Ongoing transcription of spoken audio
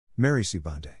Mary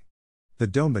Sibande. The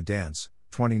Domba Dance,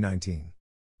 2019.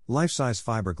 Life-size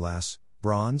fiberglass,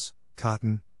 bronze,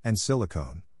 cotton, and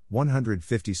silicone,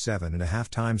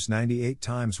 157.5 x 98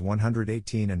 x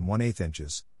 118 and 1/8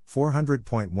 inches,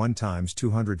 400.1 x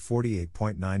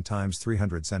 248.9 x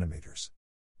 300 centimeters.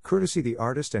 Courtesy the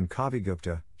artist and Kavi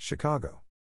Gupta, Chicago.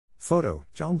 Photo,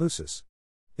 John Lucis.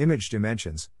 Image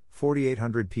dimensions,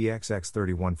 4800 px x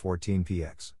 3114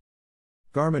 px.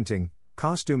 Garmenting,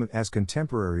 Costume as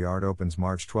Contemporary Art opens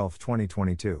March 12,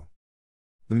 2022.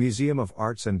 The Museum of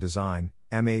Arts and Design,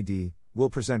 MAD,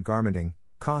 will present Garmenting,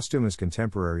 Costume as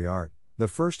Contemporary Art, the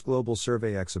first global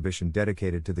survey exhibition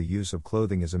dedicated to the use of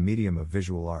clothing as a medium of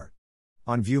visual art.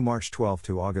 On view March 12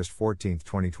 to August 14,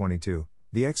 2022,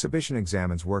 the exhibition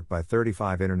examines work by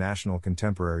 35 international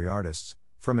contemporary artists,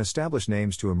 from established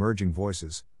names to emerging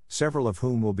voices, several of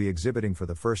whom will be exhibiting for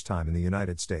the first time in the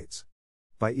United States.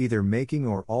 By either making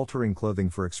or altering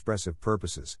clothing for expressive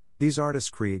purposes, these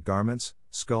artists create garments,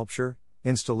 sculpture,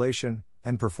 installation,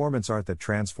 and performance art that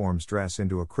transforms dress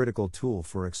into a critical tool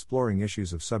for exploring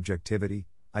issues of subjectivity,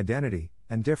 identity,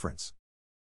 and difference.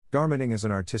 Garmenting as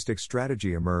an artistic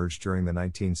strategy emerged during the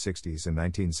 1960s and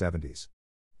 1970s.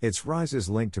 Its rise is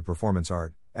linked to performance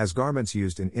art, as garments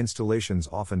used in installations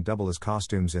often double as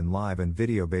costumes in live and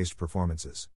video-based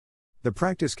performances. The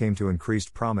practice came to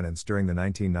increased prominence during the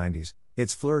 1990s,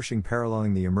 its flourishing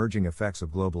paralleling the emerging effects of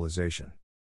globalization.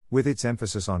 With its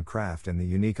emphasis on craft and the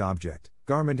unique object,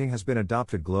 garmenting has been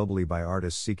adopted globally by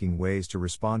artists seeking ways to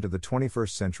respond to the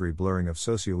 21st century blurring of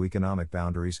socio-economic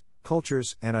boundaries,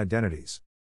 cultures, and identities.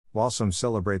 While some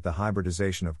celebrate the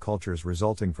hybridization of cultures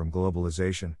resulting from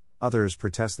globalization, others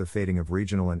protest the fading of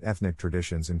regional and ethnic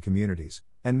traditions and communities,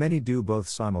 and many do both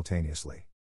simultaneously.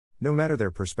 No matter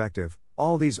their perspective,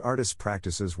 all these artists'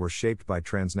 practices were shaped by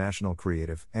transnational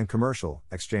creative and commercial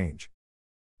exchange.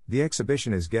 The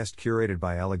exhibition is guest curated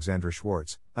by Alexandra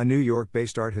Schwartz, a New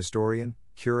York-based art historian,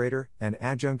 curator, and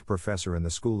adjunct professor in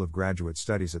the School of Graduate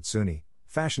Studies at SUNY,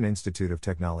 Fashion Institute of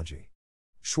Technology.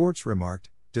 Schwartz remarked,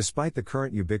 "Despite the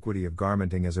current ubiquity of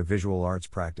garmenting as a visual arts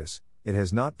practice, it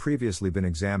has not previously been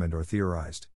examined or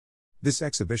theorized. This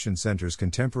exhibition centers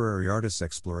contemporary artists'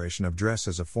 exploration of dress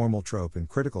as a formal trope and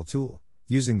critical tool,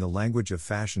 using the language of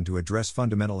fashion to address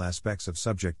fundamental aspects of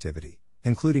subjectivity,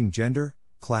 including gender,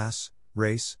 class,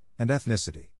 race, and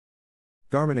ethnicity."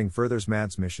 Garmenting furthers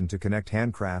MAD's mission to connect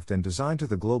handcraft and design to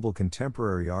the global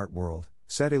contemporary art world,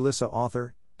 said Elissa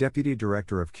Author, Deputy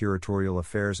Director of Curatorial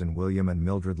Affairs, and William and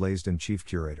Mildred Laisden, Chief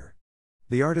Curator.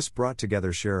 The artists brought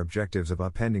together share objectives of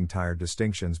upending tired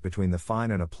distinctions between the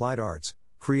fine and applied arts,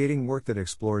 creating work that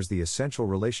explores the essential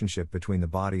relationship between the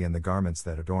body and the garments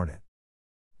that adorn it.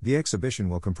 The exhibition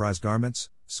will comprise garments,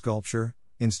 sculpture,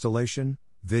 installation,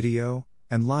 video,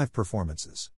 and live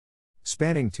performances.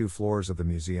 Spanning 2 floors of the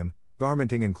museum,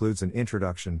 garmenting includes an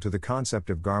introduction to the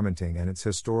concept of garmenting and its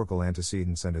historical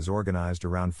antecedents and is organized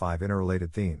around 5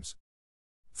 interrelated themes.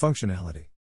 Functionality.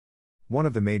 One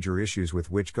of the major issues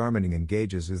with which garmenting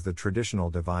engages is the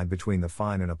traditional divide between the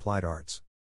fine and applied arts.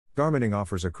 Garmenting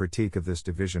offers a critique of this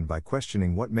division by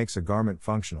questioning what makes a garment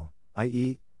functional,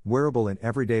 i.e., wearable in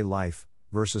everyday life,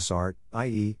 versus art,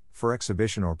 i.e., for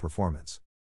exhibition or performance.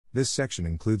 This section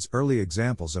includes early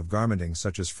examples of garmenting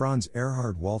such as Franz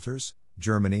Erhard Walters,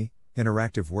 Germany,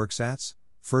 Interactive Worksats,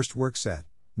 First Workset,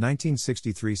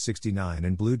 1963-69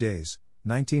 and Blue Days,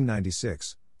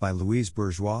 1996, by Louise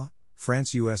Bourgeois,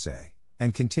 France USA,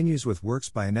 and continues with works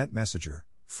by Annette Messager,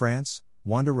 France,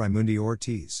 Wanda Raimundi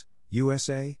Ortiz,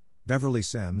 USA, Beverly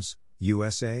Sems,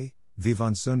 USA,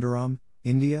 Vivan Sundaram,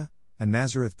 India, and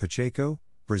Nazareth Pacheco,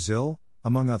 Brazil,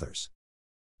 among others.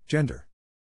 Gender.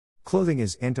 Clothing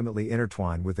is intimately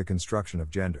intertwined with the construction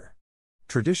of gender.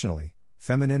 Traditionally,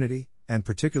 femininity, and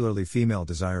particularly female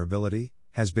desirability,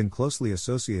 has been closely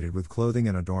associated with clothing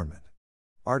and adornment.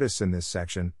 Artists in this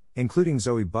section, including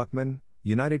Zoe Buckman,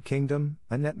 United Kingdom,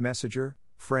 Annette Messager,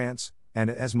 France,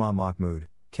 and Esma Mahmoud,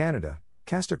 Canada,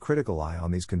 cast a critical eye on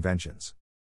these conventions.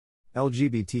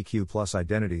 LGBTQ+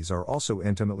 identities are also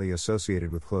intimately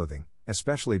associated with clothing,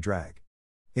 especially drag.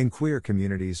 In queer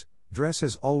communities, dress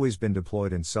has always been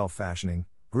deployed in self-fashioning,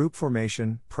 group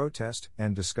formation, protest,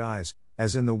 and disguise,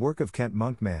 as in the work of Kent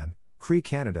Monkman, Cree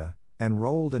Canada, and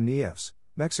Raul de Nieves,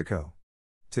 Mexico.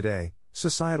 Today,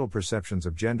 societal perceptions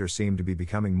of gender seem to be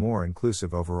becoming more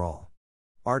inclusive overall.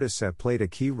 Artists have played a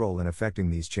key role in affecting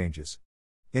these changes.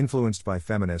 Influenced by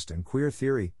feminist and queer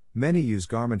theory, many use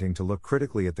garmenting to look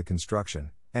critically at the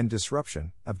construction and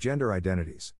disruption of gender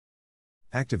identities.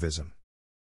 Activism.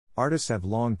 Artists have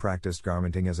long practiced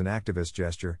garmenting as an activist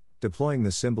gesture, deploying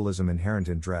the symbolism inherent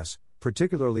in dress,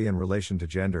 particularly in relation to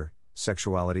gender,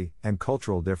 sexuality, and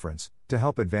cultural difference, to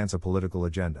help advance a political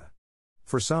agenda.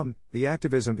 For some, the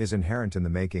activism is inherent in the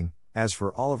making, as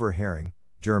for Oliver Herring,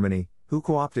 Germany, who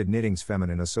co-opted knitting's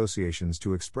feminine associations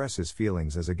to express his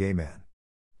feelings as a gay man.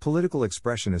 Political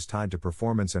expression is tied to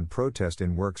performance and protest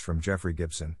in works from Jeffrey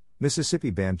Gibson, Mississippi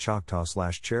band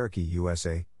Choctaw/Cherokee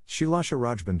USA, Shilasha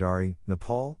Rajbandari,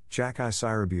 Nepal, Jack-I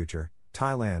Sirabutur,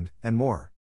 Thailand, and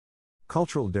more.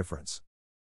 Cultural difference.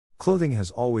 Clothing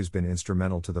has always been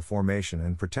instrumental to the formation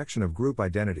and protection of group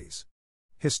identities.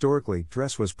 Historically,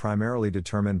 dress was primarily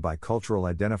determined by cultural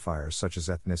identifiers such as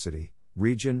ethnicity,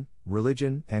 region,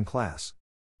 religion, and class.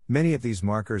 Many of these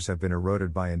markers have been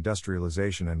eroded by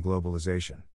industrialization and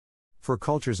globalization. For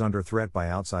cultures under threat by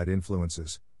outside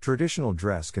influences, traditional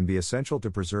dress can be essential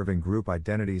to preserving group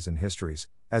identities and histories,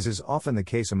 as is often the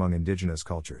case among indigenous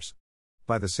cultures.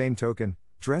 By the same token,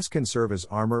 dress can serve as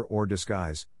armor or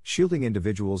disguise, shielding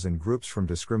individuals and groups from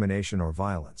discrimination or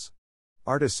violence.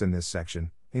 Artists in this section,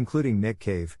 including Nick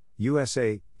Cave,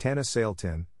 USA, Tana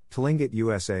Sailton, Tlingit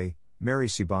USA, Mary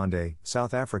Sibande,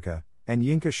 South Africa, and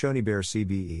Yinka Shonibare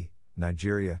CBE,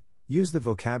 Nigeria, use the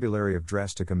vocabulary of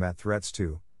dress to combat threats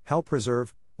to, help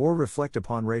preserve, or reflect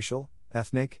upon racial,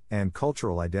 ethnic, and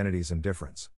cultural identities and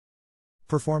difference.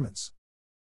 Performance.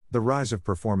 The rise of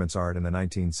performance art in the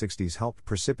 1960s helped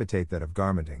precipitate that of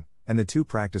garmenting, and the two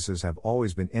practices have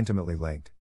always been intimately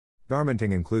linked.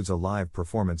 Garmenting includes a live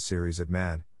performance series at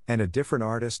MAD, and a different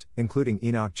artist, including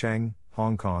Enoch Cheng,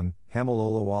 Hong Kong, Hamel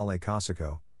Olawale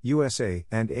Kaseko, USA,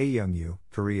 and A Young-yu,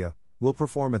 Korea, will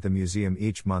perform at the museum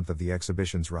each month of the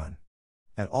exhibition's run.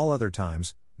 At all other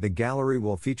times, the gallery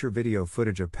will feature video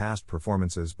footage of past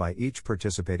performances by each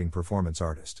participating performance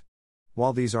artist.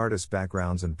 While these artists'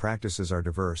 backgrounds and practices are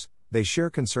diverse, they share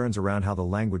concerns around how the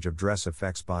language of dress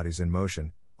affects bodies in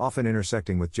motion, often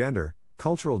intersecting with gender,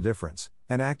 cultural difference,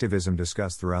 and activism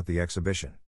discussed throughout the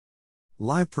exhibition.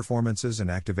 Live performances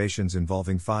and activations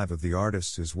involving 5 of the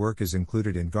artists whose work is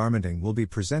included in garmenting will be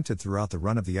presented throughout the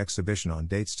run of the exhibition on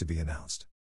dates to be announced.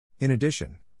 In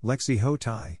addition, Lexi Ho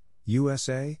Tai,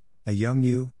 USA, A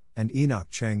Young-yu, and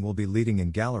Enoch Cheng will be leading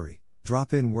in-gallery,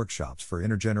 drop-in workshops for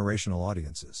intergenerational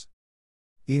audiences.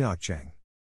 Enoch Cheng.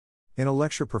 In a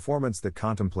lecture performance that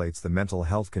contemplates the mental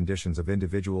health conditions of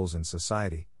individuals and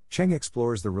society, Cheng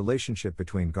explores the relationship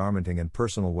between garmenting and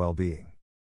personal well-being.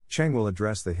 Cheng will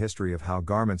address the history of how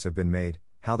garments have been made,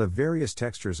 how the various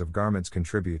textures of garments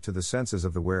contribute to the senses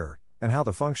of the wearer, and how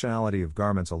the functionality of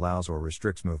garments allows or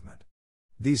restricts movement.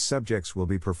 These subjects will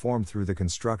be performed through the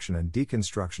construction and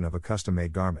deconstruction of a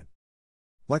custom-made garment.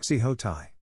 Lexi Ho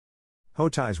Tai. Ho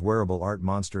Tai's wearable art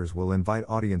monsters will invite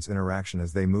audience interaction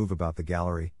as they move about the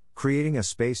gallery, creating a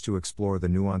space to explore the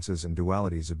nuances and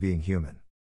dualities of being human.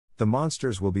 The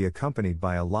monsters will be accompanied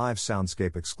by a live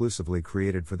soundscape exclusively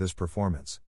created for this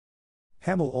performance.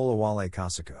 Hamel Olawale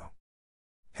Kaseko.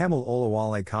 Hamel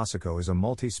Olawale Kaseko is a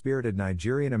multi-spirited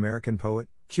Nigerian-American poet,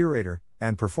 curator,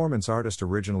 and performance artist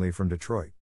originally from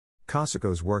Detroit.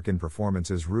 Kaseko's work in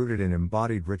performance is rooted in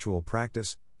embodied ritual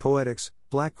practice, poetics,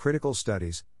 Black critical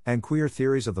studies, and queer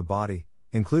theories of the body,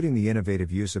 including the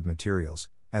innovative use of materials,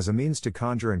 as a means to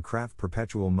conjure and craft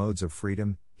perpetual modes of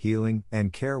freedom, healing,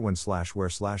 and care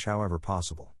when/where/however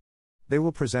possible. They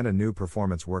will present a new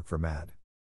performance work for MAD.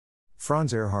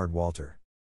 Franz Erhard Walter.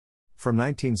 From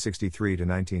 1963 to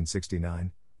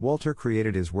 1969, Walter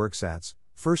created his Worksats,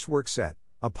 first work set,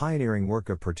 a pioneering work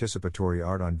of participatory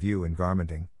art on view in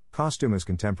garmenting, costume as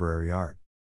contemporary art.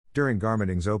 During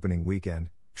garmenting's opening weekend,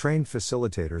 trained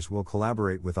facilitators will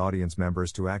collaborate with audience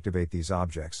members to activate these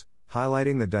objects,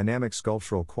 highlighting the dynamic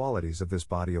sculptural qualities of this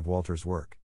body of Walter's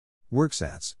work.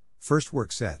 Worksats, first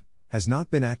work set, has not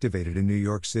been activated in New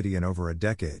York City in over a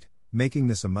decade, making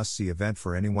this a must-see event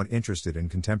for anyone interested in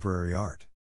contemporary art.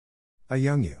 A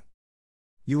Young-yu.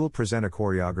 You will present a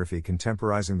choreography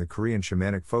contemporizing the Korean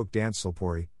shamanic folk dance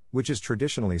Silpori, which is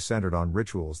traditionally centered on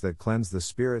rituals that cleanse the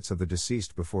spirits of the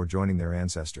deceased before joining their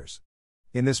ancestors.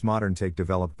 In this modern take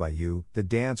developed by you, the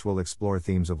dance will explore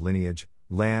themes of lineage,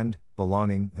 land,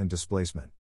 belonging, and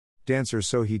displacement. Dancers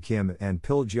So-hee Kim and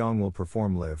Pil Jeong will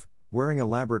perform live, wearing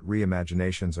elaborate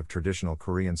reimaginations of traditional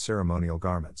Korean ceremonial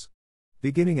garments.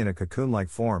 Beginning in a cocoon-like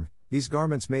form, these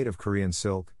garments made of Korean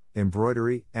silk,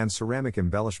 embroidery, and ceramic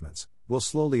embellishments, will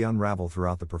slowly unravel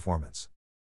throughout the performance.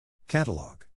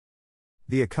 Catalog.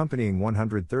 The accompanying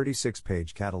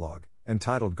 136-page catalog,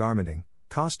 entitled Garmenting,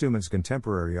 Costume as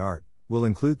Contemporary Art, will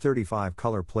include 35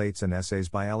 color plates and essays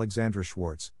by Alexandra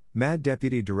Schwartz, MAD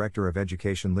Deputy Director of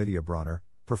Education Lydia Bronner,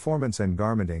 Performance and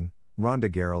Garmenting, Rhonda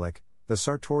Garelick, The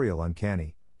Sartorial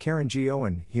Uncanny, Karen G.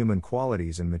 Owen, Human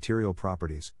Qualities and Material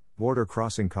Properties, Border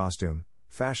Crossing Costume,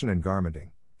 Fashion and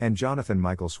Garmenting, and Jonathan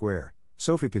Michael Square,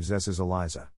 Sophie possesses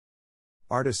Eliza.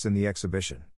 Artists in the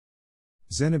exhibition: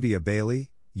 Zenobia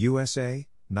Bailey, USA,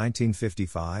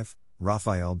 1955,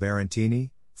 Raphael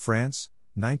Barantini, France,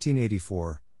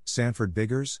 1984, Sanford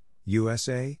Biggers,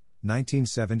 USA,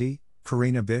 1970,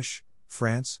 Karina Bish,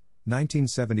 France,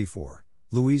 1974,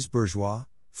 Louise Bourgeois,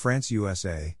 France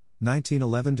USA,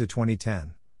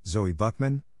 1911-2010, Zoe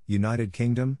Buckman, United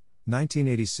Kingdom,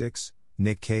 1986,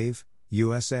 Nick Cave,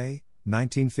 USA,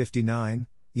 1959,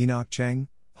 Enoch Cheng,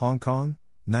 Hong Kong,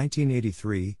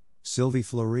 1983, Sylvie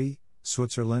Fleury,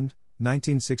 Switzerland,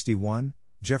 1961,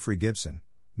 Jeffrey Gibson,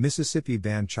 Mississippi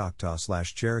Band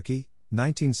Choctaw/Cherokee,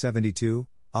 1972,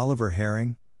 Oliver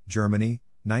Herring, Germany,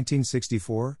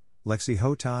 1964, Lexi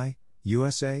Hotai,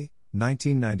 USA,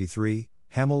 1993,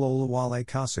 Hamil Olawale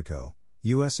Kasako,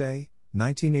 USA,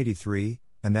 1983,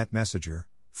 Annette Messenger,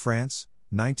 France,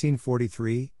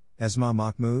 1943, Esma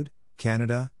Mahmoud,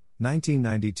 Canada,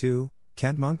 1992,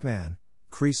 Kent Monkman,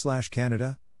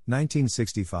 Cree/Canada,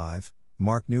 1965,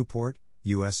 Mark Newport,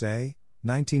 USA,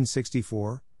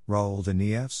 1964, Raul de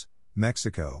Nieves,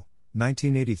 Mexico,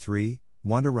 1983,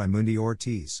 Wanda Raimundi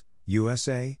Ortiz,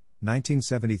 USA,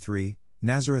 1973,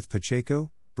 Nazareth Pacheco,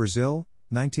 Brazil,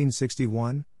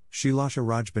 1961, Shilasha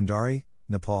Rajbandari,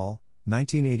 Nepal,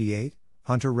 1988,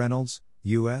 Hunter Reynolds,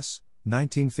 US,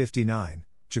 1959,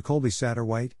 Jacolby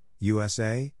Satterwhite,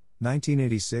 USA,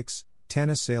 1986,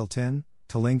 Tana Sailton,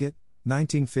 Tlingit,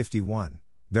 1951,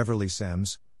 Beverly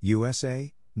Sems,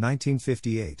 USA,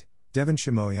 1958, Devon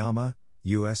Shimoyama,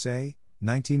 USA,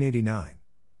 1989,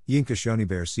 Yinka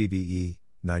Shonibare CBE,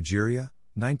 Nigeria,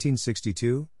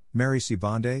 1962, Mary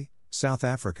Sibande, South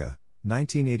Africa,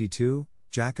 1982,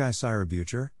 Jakai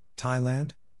Sirabucher,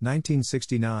 Thailand,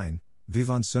 1969,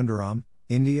 Vivan Sundaram,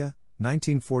 India,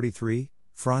 1943,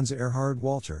 Franz Erhard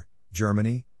Walter,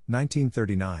 Germany,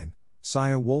 1939,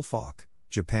 Saya Wolfok,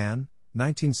 Japan,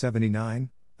 1979,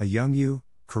 A Young Yu,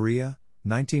 Korea,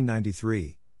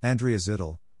 1993, Andrea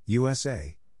Zittel,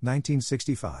 USA,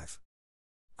 1965.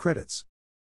 Credits.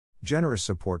 Generous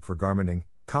support for garmenting,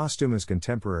 costume as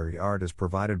contemporary art is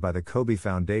provided by the Kobe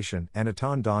Foundation and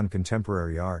Eton Don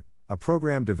Contemporary Art, a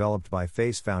program developed by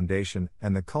Face Foundation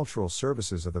and the Cultural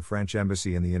Services of the French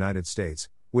Embassy in the United States,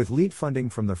 with lead funding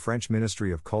from the French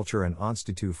Ministry of Culture and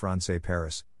Institut Français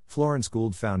Paris, Florence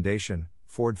Gould Foundation,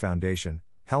 Ford Foundation,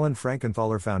 Helen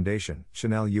Frankenthaler Foundation,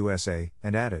 Chanel USA,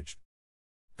 and Adage.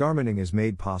 Garmenting is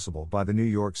made possible by the New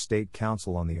York State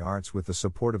Council on the Arts with the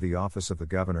support of the Office of the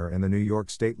Governor and the New York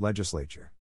State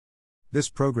Legislature. This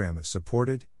program is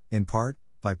supported, in part,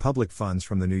 by public funds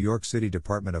from the New York City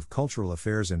Department of Cultural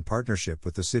Affairs in partnership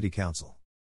with the City Council.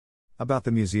 About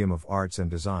the Museum of Arts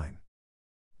and Design.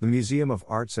 The Museum of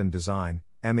Arts and Design,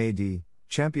 MAD,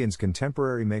 champions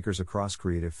contemporary makers across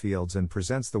creative fields and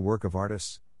presents the work of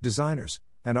artists, designers,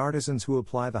 and artisans who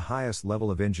apply the highest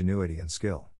level of ingenuity and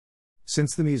skill.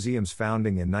 Since the museum's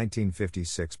founding in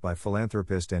 1956 by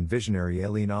philanthropist and visionary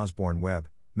Aileen Osborne Webb,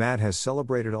 MAD has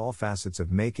celebrated all facets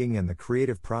of making and the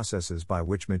creative processes by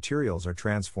which materials are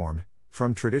transformed,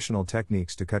 from traditional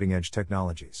techniques to cutting-edge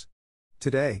technologies.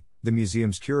 Today, the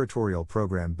museum's curatorial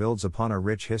program builds upon a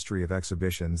rich history of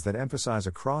exhibitions that emphasize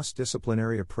a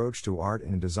cross-disciplinary approach to art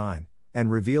and design, and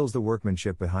reveals the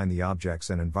workmanship behind the objects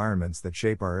and environments that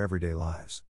shape our everyday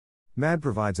lives. MAD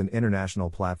provides an international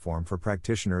platform for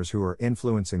practitioners who are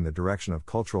influencing the direction of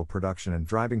cultural production and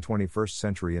driving 21st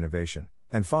century innovation,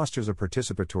 and fosters a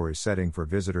participatory setting for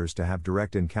visitors to have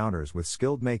direct encounters with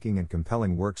skilled making and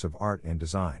compelling works of art and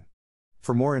design.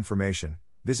 For more information,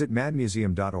 visit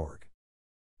madmuseum.org.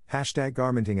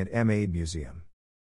 #Garmenting at MAD Museum